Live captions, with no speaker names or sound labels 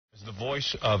the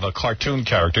voice of a cartoon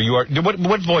character.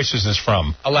 What voice is this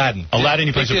from? Aladdin. Aladdin,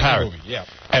 he plays a parrot. Movie, yeah.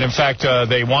 And in fact,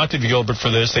 they wanted Gilbert for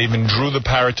this. They even drew the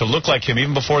parrot to look like him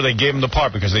even before they gave him the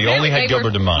part because they only had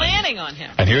Gilbert in mind. Planning on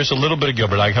him. And here's a little bit of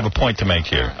Gilbert. I have a point to make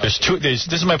here. This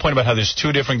is my point about how there's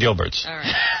two different Gilberts. All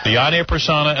right. The on-air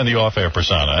persona and the off-air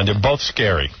persona, and they're both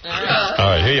scary. All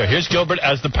right, here you go. Here's Gilbert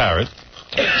as the parrot.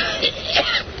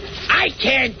 I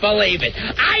can't believe it.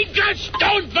 I just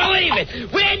don't believe it.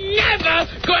 We're never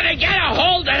going to get a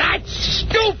hold of that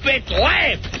stupid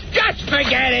lamp. Just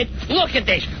forget it. Look at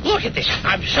this. Look at this.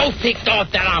 I'm so ticked off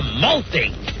that I'm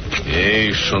molting.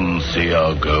 Patience,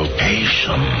 Iago,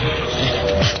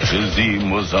 patience. Kazim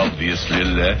was obviously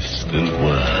less than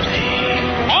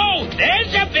worthy. Oh,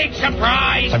 there's a big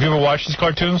surprise. Have you ever watched his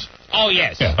cartoons? Oh,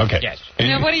 yes. Yeah, okay. Yes.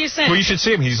 Now, what are you saying? Well, you should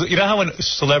see him. You know how when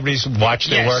celebrities watch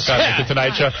their work on The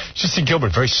Tonight Show? Just see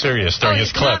Gilbert very serious during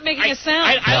his clip. Not making a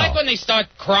sound. I like when they start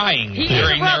crying He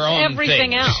during their own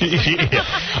everything thing. else.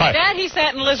 Right. That he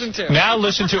sat and listened to. Now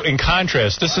listen to, in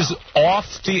contrast, this is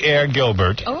off-the-air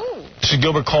Gilbert. Oh. This is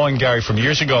Gilbert calling Gary from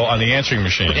years ago on the answering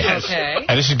machine. Yes. Okay.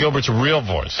 And this is Gilbert's real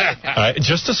voice. All right,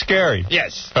 just as scary.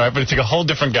 Yes. All right, but it's like a whole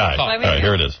different guy. Oh. All right,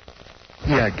 here it is.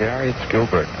 Yeah, Gary, it's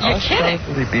Gilbert. You're kidding. I'll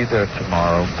probably be there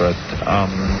tomorrow, but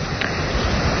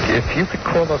if you could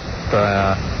call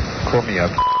me up,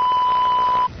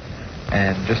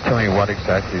 and just tell me what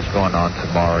exactly is going on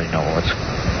tomorrow.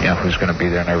 Who's going to be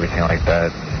there and everything like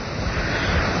that.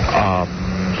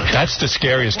 That's the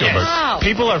scariest Gilbert. Wow.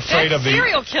 People are afraid of the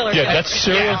serial killer. Yeah, that's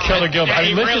serial killer Gilbert. I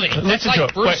mean, listen to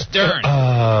it. Bruce Dern.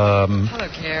 Hello,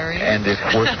 Gary. And if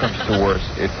worse comes to worse,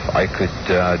 if I could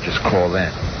just call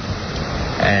in.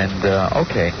 And,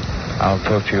 okay, I'll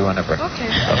talk to you whenever. Okay.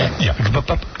 Yeah,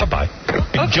 bye-bye.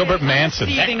 Okay. Gilbert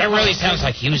Manson. That really sounds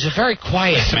like he was a very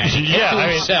quiet man. Yeah, To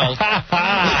himself.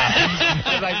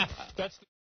 That's